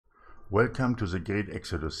Welcome to the Great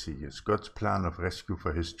Exodus series, God's plan of rescue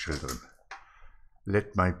for His children.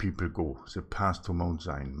 Let my people go, the path to Mount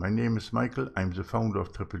Zion. My name is Michael. I'm the founder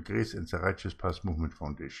of Triple Grace and the Righteous Path Movement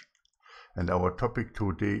Foundation. And our topic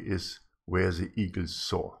today is where the eagles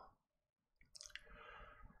soar.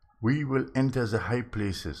 We will enter the high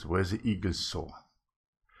places where the eagles soar.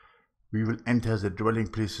 We will enter the dwelling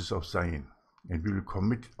places of Zion, and we will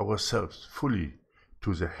commit ourselves fully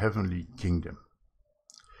to the heavenly kingdom.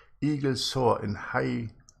 Eagles soar in high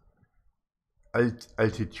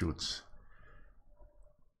altitudes,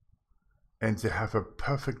 and they have a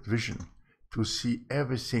perfect vision to see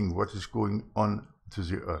everything what is going on to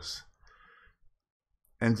the earth.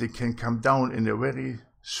 And they can come down in a very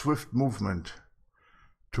swift movement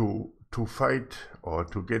to fight or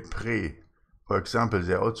to get prey. For example,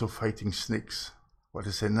 they're also fighting snakes. What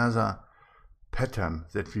is another pattern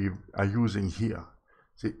that we are using here?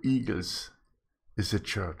 The eagles is the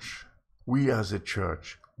church. We are the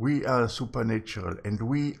church. We are supernatural, and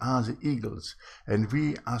we are the eagles, and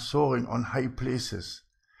we are soaring on high places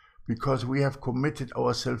because we have committed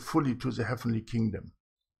ourselves fully to the heavenly kingdom.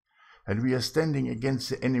 And we are standing against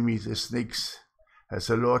the enemy, the snakes, as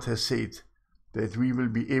the Lord has said, that we will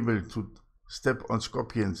be able to step on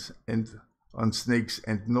scorpions and on snakes,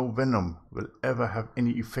 and no venom will ever have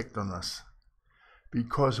any effect on us.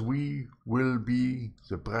 Because we will be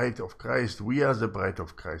the bride of Christ. We are the bride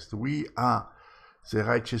of Christ. We are the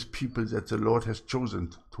righteous people that the Lord has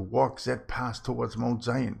chosen to walk that path towards Mount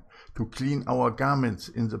Zion, to clean our garments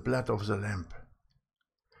in the blood of the Lamb.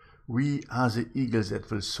 We are the eagles that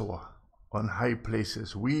will soar on high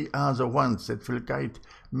places. We are the ones that will guide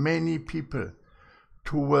many people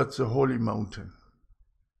towards the holy mountain.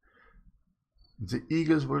 The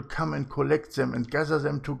eagles will come and collect them and gather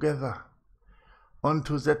them together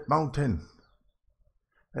onto that mountain,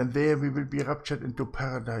 and there we will be raptured into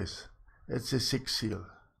paradise. That's the sixth seal.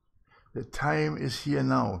 The time is here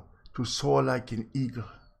now to soar like an eagle.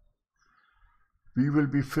 We will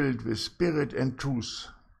be filled with spirit and truth.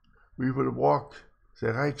 We will walk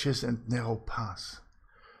the righteous and narrow path,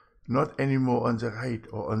 not anymore on the right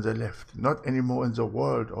or on the left, not anymore in the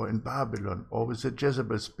world or in Babylon or with the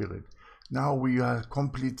Jezebel spirit. Now we are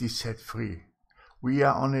completely set free. We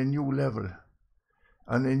are on a new level,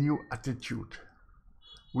 on a new attitude.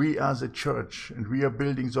 We are the church, and we are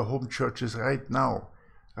building the home churches right now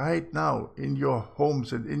in your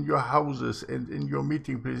homes and in your houses and in your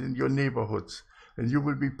meeting places, in your neighborhoods. And you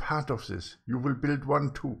will be part of this. You will build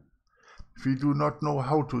one too. If you do not know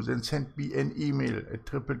how to, then send me an email at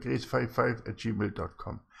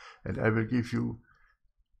triplegrace55@gmail.com, and I will give you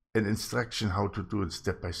an instruction how to do it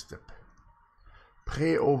step by step.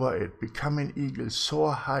 Pray over it. Become an eagle.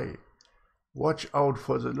 Soar high. Watch out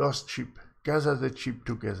for the lost sheep. Gather the sheep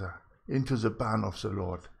together into the barn of the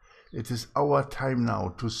Lord. It is our time now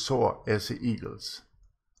to soar as the eagles.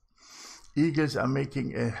 Eagles are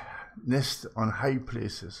making a nest on high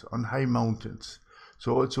places, on high mountains.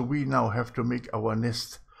 So also we now have to make our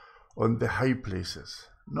nest on the high places.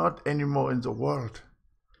 Not anymore in the world.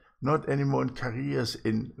 Not anymore in careers,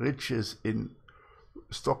 in riches, in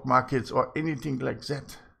stock markets or anything like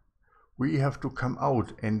that. We have to come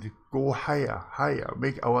out and go higher, higher,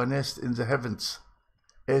 make our nest in the heavens,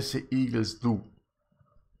 as the eagles do.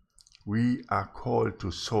 We are called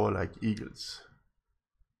to soar like eagles.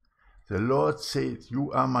 The Lord said,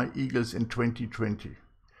 "You are my eagles in 2020,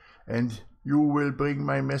 and you will bring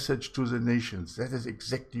my message to the nations." That is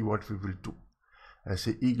exactly what we will do. As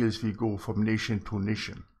the eagles, we go from nation to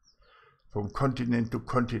nation, from continent to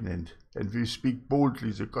continent, and we speak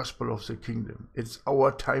boldly the gospel of the kingdom. It's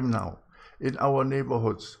our time now, in our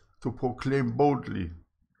neighborhoods, to proclaim boldly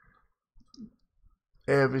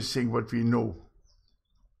everything what we know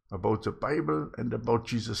about the Bible and about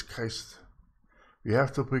Jesus Christ. We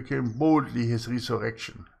have to proclaim boldly His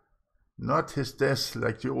resurrection, not His death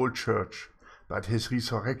like the old church, but His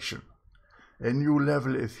resurrection. A new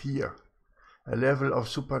level is here, a level of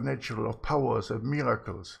supernatural, of powers, of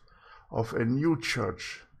miracles, of a new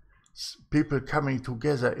church, people coming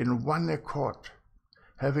together in one accord,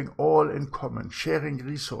 having all in common, sharing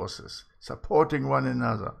resources, supporting one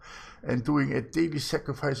another, and doing a daily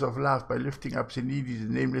sacrifice of love by lifting up the needy, the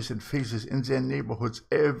nameless, and faithless in their neighborhoods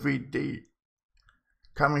every day.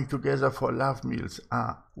 Coming together for love meals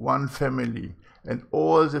are one family, and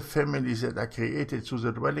all the families that are created through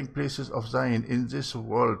the dwelling places of Zion in this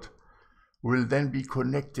world will then be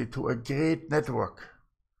connected to a great network.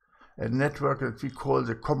 A network that we call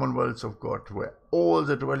the Commonwealth of God, where all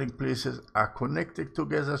the dwelling places are connected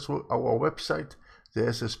together through our website.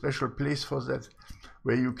 There's a special place for that,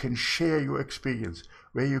 where you can share your experience,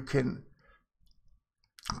 where you can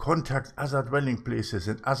contact other dwelling places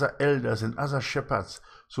and other elders and other shepherds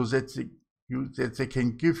so that they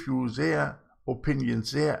can give you their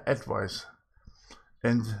opinions, their advice,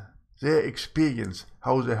 and their experience,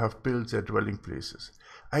 how they have built their dwelling places.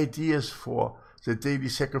 Ideas for the daily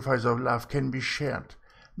sacrifice of love can be shared.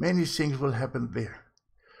 Many things will happen there.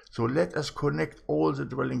 So let us connect all the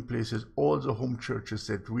dwelling places, all the home churches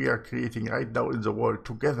that we are creating right now in the world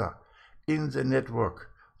together in the network,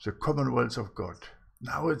 the commonwealth of God.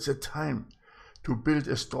 Now it's a time to build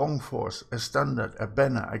a strong force, a standard, a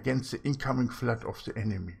banner against the incoming flood of the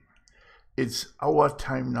enemy. It's our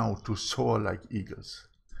time now to soar like eagles.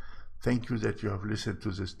 Thank you that you have listened to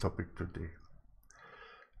this topic today.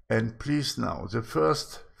 And please now, the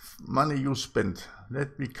first money you spend,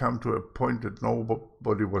 let me come to a point that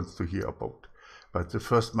nobody wants to hear about. But the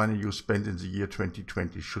first money you spend in the year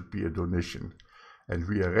 2020 should be a donation. And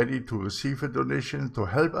we are ready to receive a donation to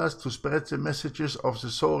help us to spread the messages of the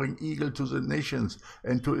soaring eagle to the nations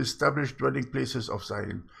and to establish dwelling places of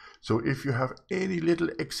Zion. So if you have any little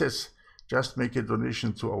excess, just make a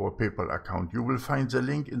donation to our PayPal account. You will find the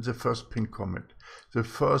link in the first pinned comment. The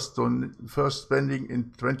first spending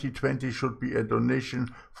in 2020 should be a donation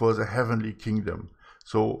for the heavenly kingdom.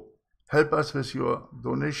 So help us with your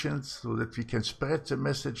donations so that we can spread the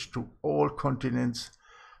message to all continents,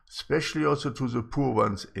 especially also to the poor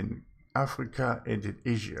ones in Africa and in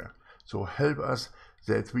Asia. So help us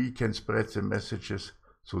that we can spread the messages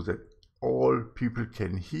so that all people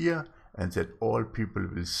can hear and that all people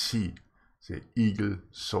will see the eagle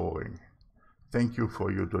soaring. Thank you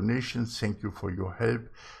for your donations. Thank you for your help.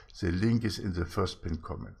 The link is in the first pinned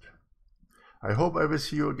comment. I hope I will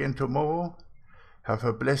see you again tomorrow. Have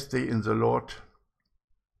a blessed day in the Lord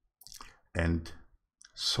and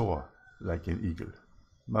soar like an eagle.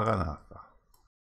 Maranatha.